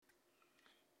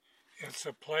It's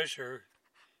a pleasure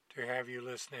to have you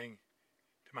listening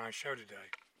to my show today.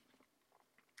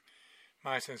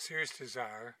 My sincerest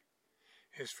desire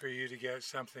is for you to get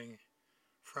something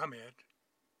from it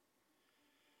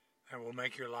that will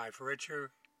make your life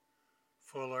richer,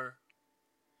 fuller,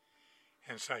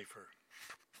 and safer.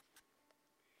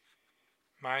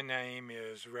 My name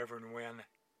is Reverend Wynn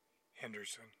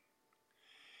Henderson.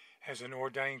 As an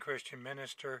ordained Christian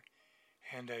minister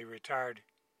and a retired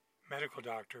medical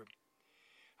doctor,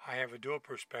 I have a dual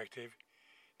perspective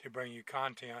to bring you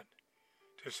content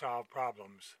to solve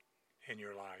problems in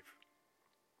your life.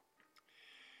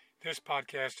 This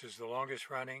podcast is the longest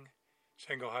running,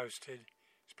 single-hosted,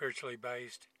 spiritually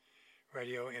based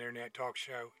radio internet talk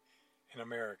show in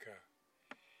America.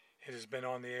 It has been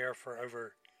on the air for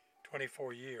over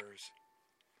 24 years.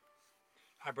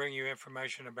 I bring you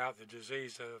information about the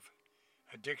disease of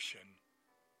addiction,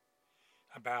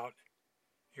 about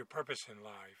your purpose in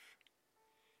life,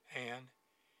 and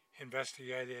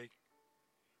investigative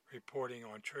reporting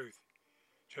on truth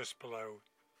just below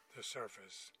the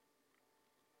surface.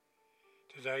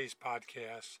 Today's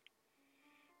podcast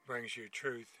brings you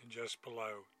truth just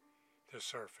below the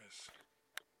surface.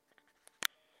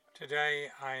 Today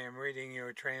I am reading you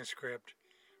a transcript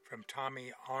from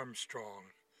Tommy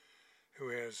Armstrong, who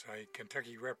is a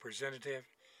Kentucky representative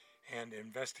and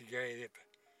investigative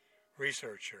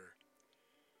researcher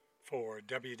for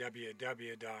www.wpwhi.com.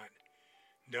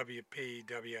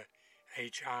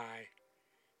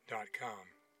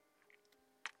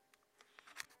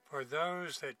 For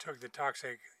those that took the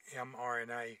toxic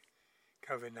mRNA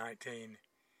COVID-19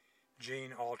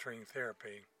 gene-altering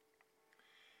therapy,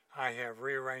 I have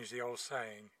rearranged the old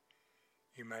saying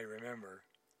you may remember.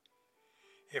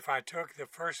 If I took the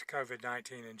first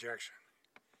COVID-19 injection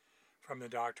from the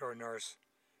doctor or nurse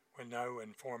with no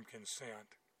informed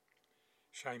consent,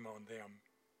 shame on them.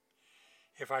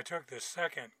 If I took the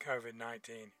second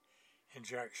COVID-19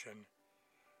 injection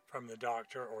from the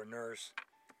doctor or nurse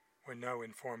with no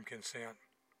informed consent,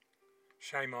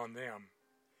 shame on them.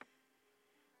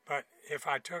 But if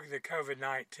I took the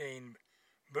COVID-19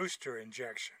 booster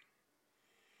injection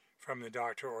from the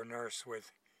doctor or nurse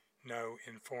with no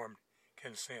informed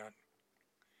consent,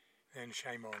 then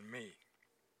shame on me.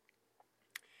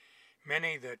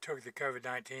 Many that took the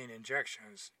COVID-19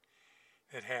 injections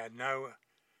that had no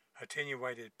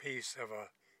attenuated piece of a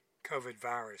COVID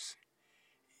virus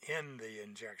in the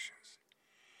injections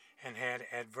and had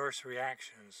adverse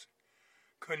reactions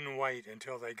couldn't wait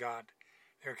until they got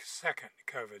their second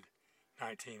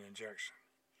COVID-19 injection.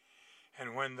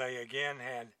 And when they again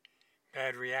had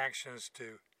bad reactions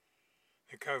to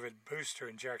the COVID booster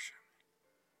injection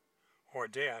or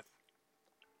death,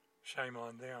 shame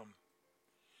on them.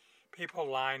 People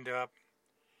lined up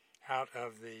out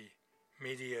of the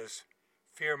media's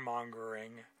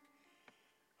fear-mongering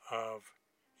of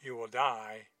you will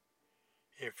die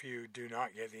if you do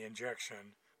not get the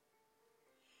injection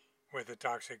with the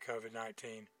toxic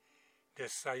COVID-19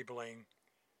 disabling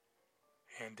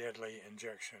and deadly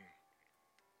injection.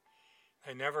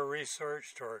 They never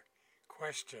researched or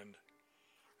questioned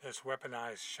this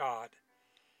weaponized shot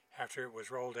after it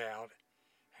was rolled out,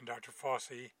 and Dr.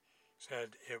 Fauci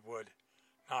said it would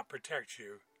not protect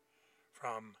you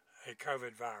from a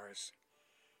COVID virus,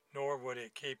 nor would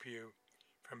it keep you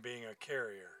from being a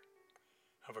carrier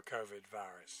of a COVID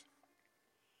virus.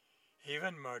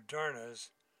 Even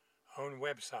Moderna's own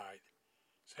website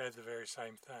said the very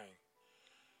same thing.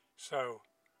 So,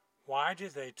 why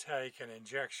did they take an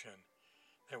injection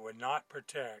that would not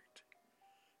protect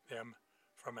them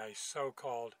from a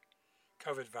so-called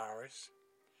COVID virus,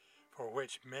 for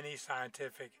which many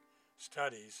scientific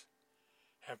studies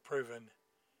have proven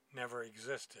never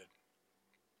existed?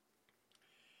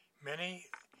 Many,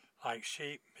 like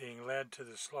sheep being led to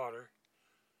the slaughter,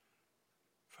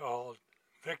 fall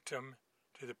victim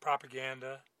to the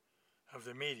propaganda of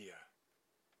the media.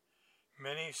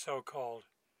 Many so-called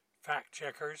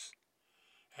fact-checkers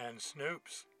and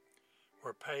snoops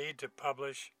were paid to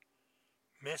publish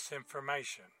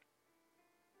misinformation.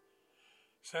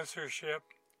 Censorship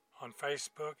on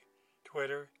Facebook,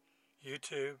 Twitter,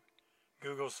 YouTube,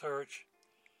 Google search,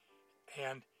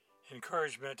 and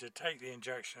encouragement to take the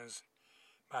injections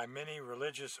by many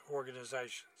religious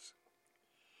organizations.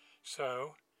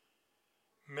 So,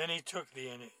 many took the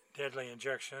deadly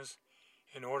injections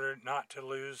in order not to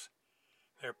lose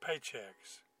their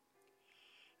paychecks.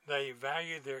 They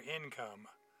valued their income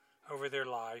over their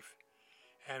life,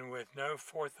 and with no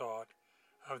forethought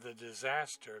of the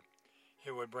disaster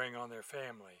it would bring on their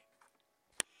family.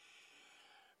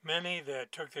 Many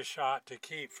that took the shot to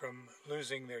keep from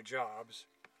losing their jobs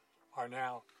are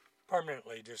now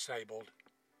permanently disabled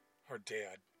or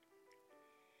dead.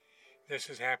 This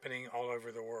is happening all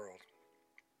over the world.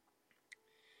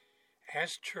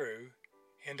 As true,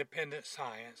 independent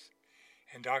science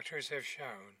and doctors have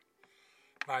shown,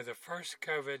 by the first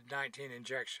COVID-19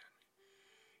 injection,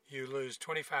 you lose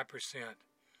 25%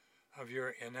 of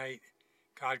your innate,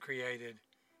 God-created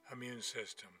immune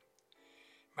system.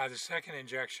 By the second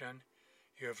injection,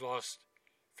 you have lost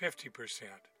 50%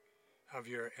 of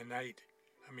your innate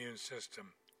immune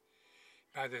system.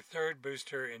 By the third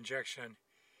booster injection,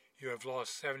 you have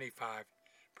lost 75%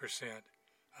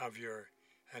 of your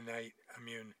innate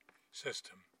immune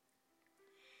system.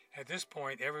 At this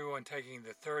point, everyone taking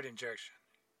the third injection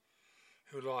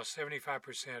who lost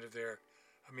 75% of their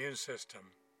immune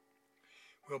system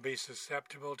will be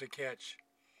susceptible to catch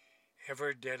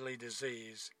ever deadly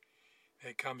disease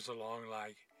that comes along,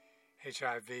 like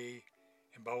HIV,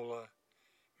 Ebola,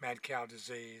 mad cow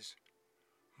disease,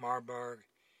 Marburg,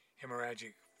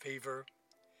 hemorrhagic fever,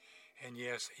 and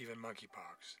yes, even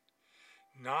monkeypox.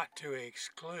 Not to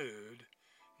exclude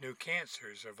new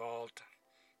cancers of all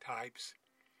types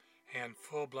and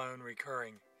full-blown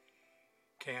recurring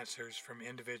cancers from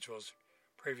individuals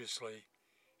previously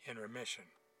in remission.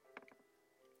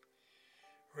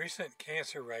 Recent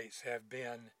cancer rates have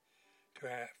been to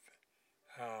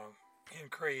have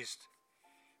increased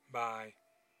by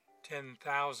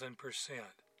 10,000%.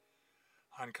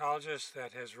 Oncologists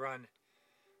that has run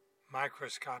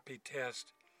microscopy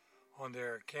tests on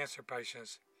their cancer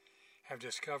patients have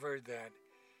discovered that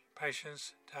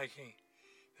patients taking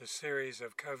the series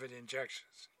of COVID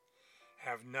injections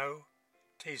have no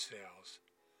T cells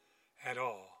at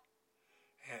all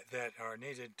that are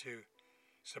needed to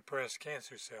suppress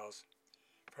cancer cells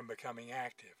from becoming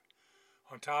active.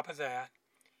 On top of that,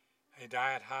 a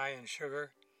diet high in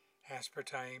sugar,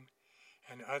 aspartame,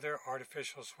 and other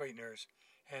artificial sweeteners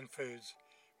and foods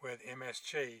with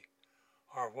MSG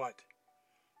are what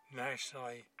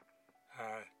nationally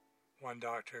one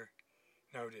doctor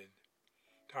noted.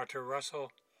 Dr.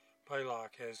 Russell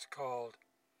Blaylock has called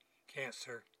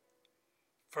cancer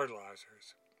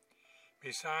fertilizers.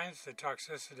 Besides the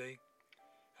toxicity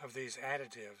of these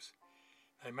additives,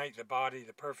 they make the body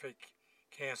the perfect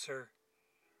cancer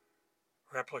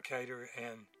replicator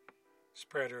and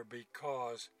spreader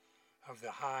because of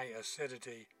the high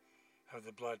acidity of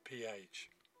the blood pH.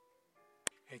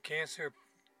 A cancer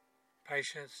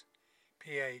patient's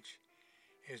pH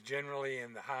is generally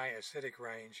in the high acidic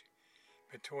range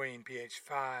between pH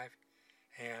 5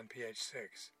 and pH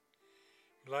 6.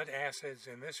 Blood acids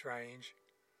in this range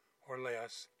or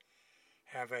less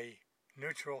have a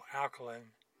neutral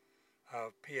alkaline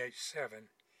of pH 7,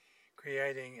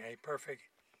 creating a perfect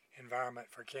environment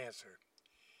for cancer.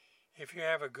 If you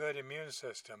have a good immune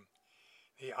system,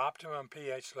 the optimum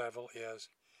pH level is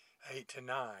 8 to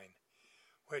 9,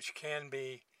 which can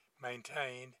be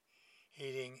maintained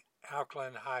eating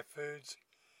alkaline high foods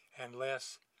and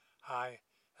less high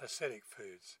acidic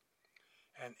foods,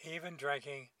 and even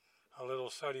drinking a little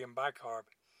sodium bicarb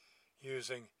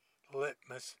using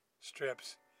litmus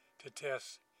strips to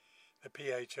test the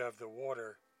pH of the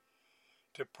water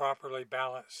to properly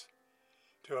balance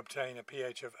to obtain a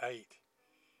pH of 8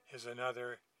 is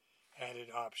another added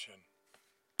option.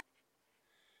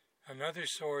 Another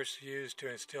source used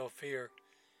to instill fear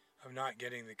of not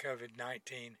getting the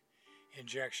COVID-19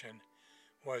 injection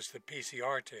was the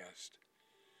PCR test,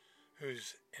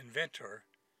 whose inventor,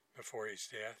 before his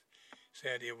death,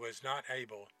 said it was not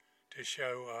able to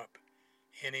show up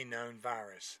any known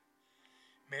virus.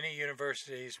 Many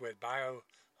universities with bio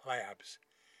labs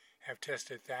have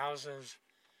tested thousands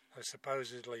of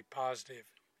supposedly positive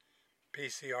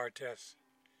PCR tests,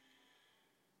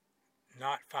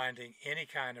 not finding any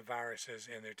kind of viruses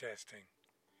in their testing,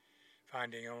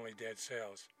 finding only dead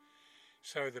cells.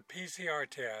 So the PCR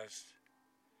tests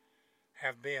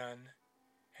have been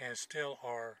and still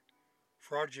are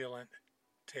fraudulent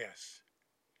tests.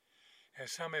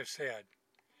 As some have said,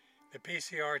 the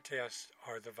PCR tests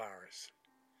are the virus.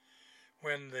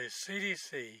 When the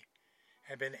CDC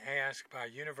had been asked by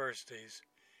universities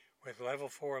with level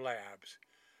 4 labs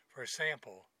for a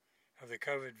sample of the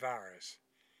COVID virus,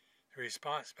 the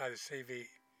response by the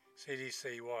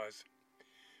CDC was,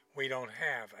 "We don't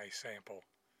have a sample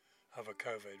of a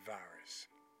COVID virus."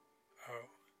 Oh,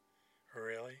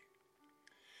 really?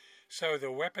 So the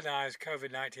weaponized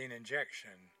COVID-19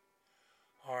 injection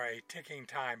are a ticking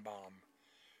time bomb,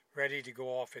 ready to go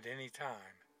off at any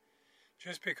time.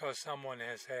 Just because someone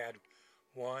has had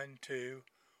 1, 2,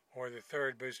 or the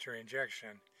third booster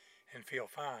injection and feel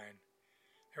fine,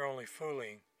 they're only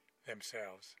fooling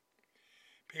themselves.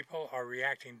 People are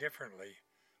reacting differently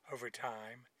over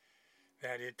time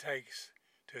that it takes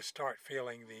to start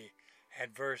feeling the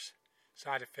adverse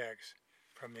side effects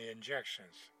from the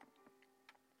injections.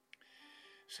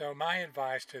 So my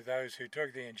advice to those who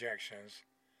took the injections,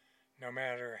 no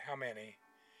matter how many,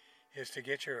 is to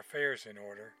get your affairs in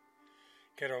order,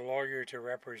 get a lawyer to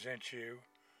represent you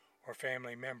or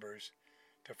family members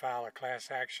to file a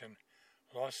class action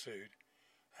lawsuit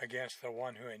against the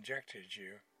one who injected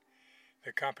you,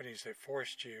 the companies that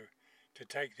forced you to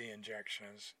take the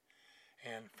injections,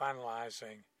 and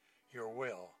finalizing your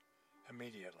will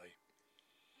immediately.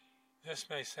 This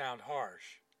may sound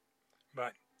harsh,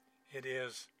 but it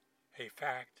is a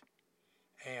fact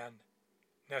and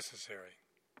necessary.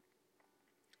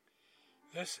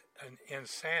 This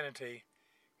insanity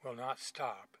will not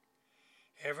stop.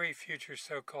 Every future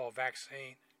so-called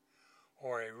vaccine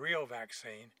or a real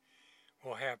vaccine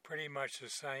will have pretty much the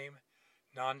same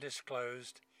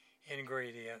non-disclosed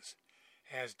ingredients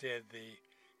as did the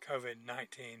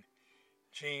COVID-19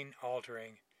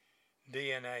 gene-altering,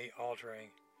 DNA-altering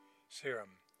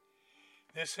serum.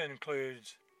 This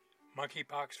includes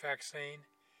monkeypox vaccine,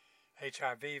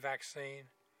 HIV vaccine,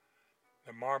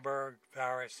 the Marburg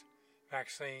virus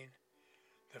vaccine,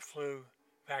 the flu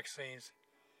vaccines,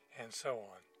 and so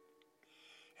on.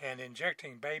 And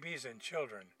injecting babies and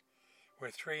children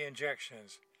with 3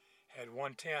 injections at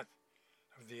 1/10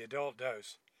 of the adult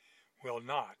dose will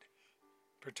not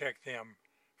protect them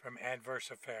from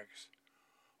adverse effects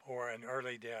or an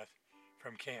early death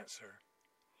from cancer.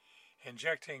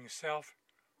 Injecting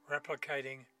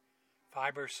self-replicating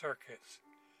fiber circuits,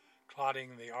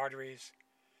 clotting the arteries,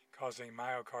 causing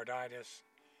myocarditis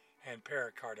and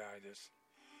pericarditis,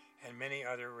 and many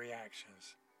other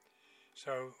reactions.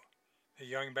 So the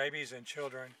young babies and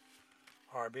children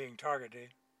are being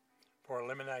targeted for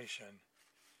elimination,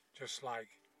 just like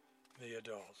the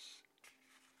adults.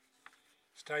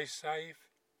 Stay safe,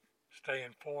 stay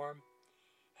informed,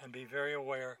 and be very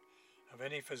aware of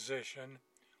any physician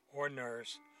or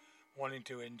nurse wanting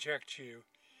to inject you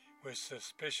with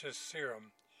suspicious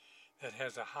serum that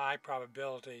has a high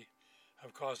probability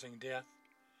of causing death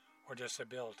or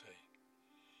disability.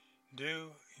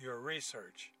 Do your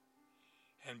research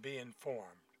and be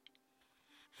informed.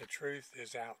 The truth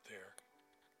is out there.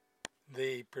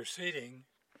 The proceeding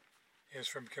is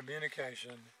from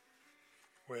Communication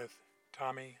with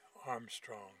Tommy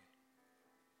Armstrong.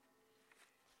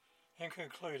 In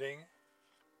concluding,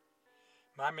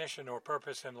 my mission or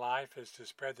purpose in life is to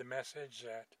spread the message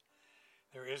that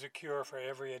there is a cure for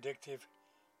every addictive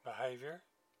behavior.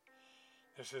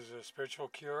 This is a spiritual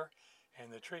cure,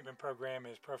 and the treatment program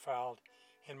is profiled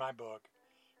in my book,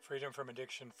 Freedom from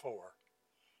Addiction 4,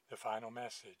 The Final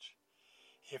Message.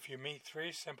 If you meet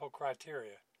 3 simple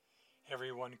criteria,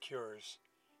 everyone cures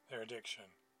their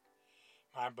addiction.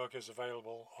 My book is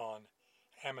available on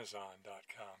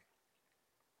Amazon.com.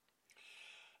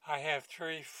 I have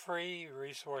 3 free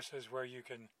resources where you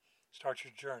can start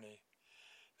your journey.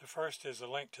 The first is a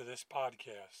link to this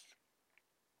podcast.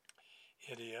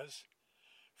 It is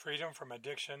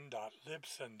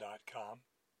freedomfromaddiction.libsyn.com.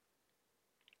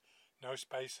 No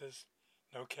spaces,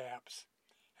 no caps,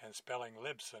 and spelling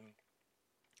Libsyn,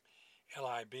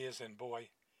 L-I-B as in boy,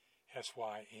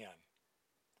 S-Y-N.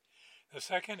 The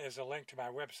second is a link to my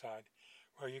website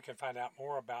where you can find out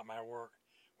more about my work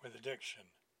with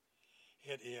addiction.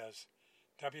 It is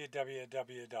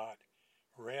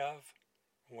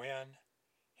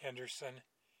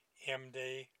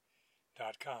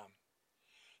www.revwinhendersonmd.com.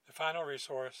 The final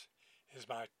resource is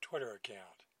my Twitter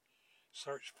account.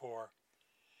 Search for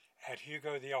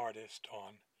 @HugoTheArtist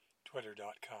on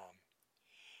Twitter.com.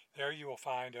 There you will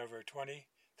find over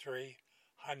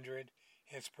 2,300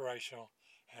 inspirational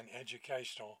and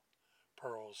educational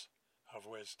pearls of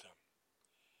wisdom.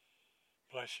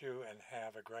 Bless you and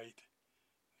have a great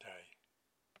day.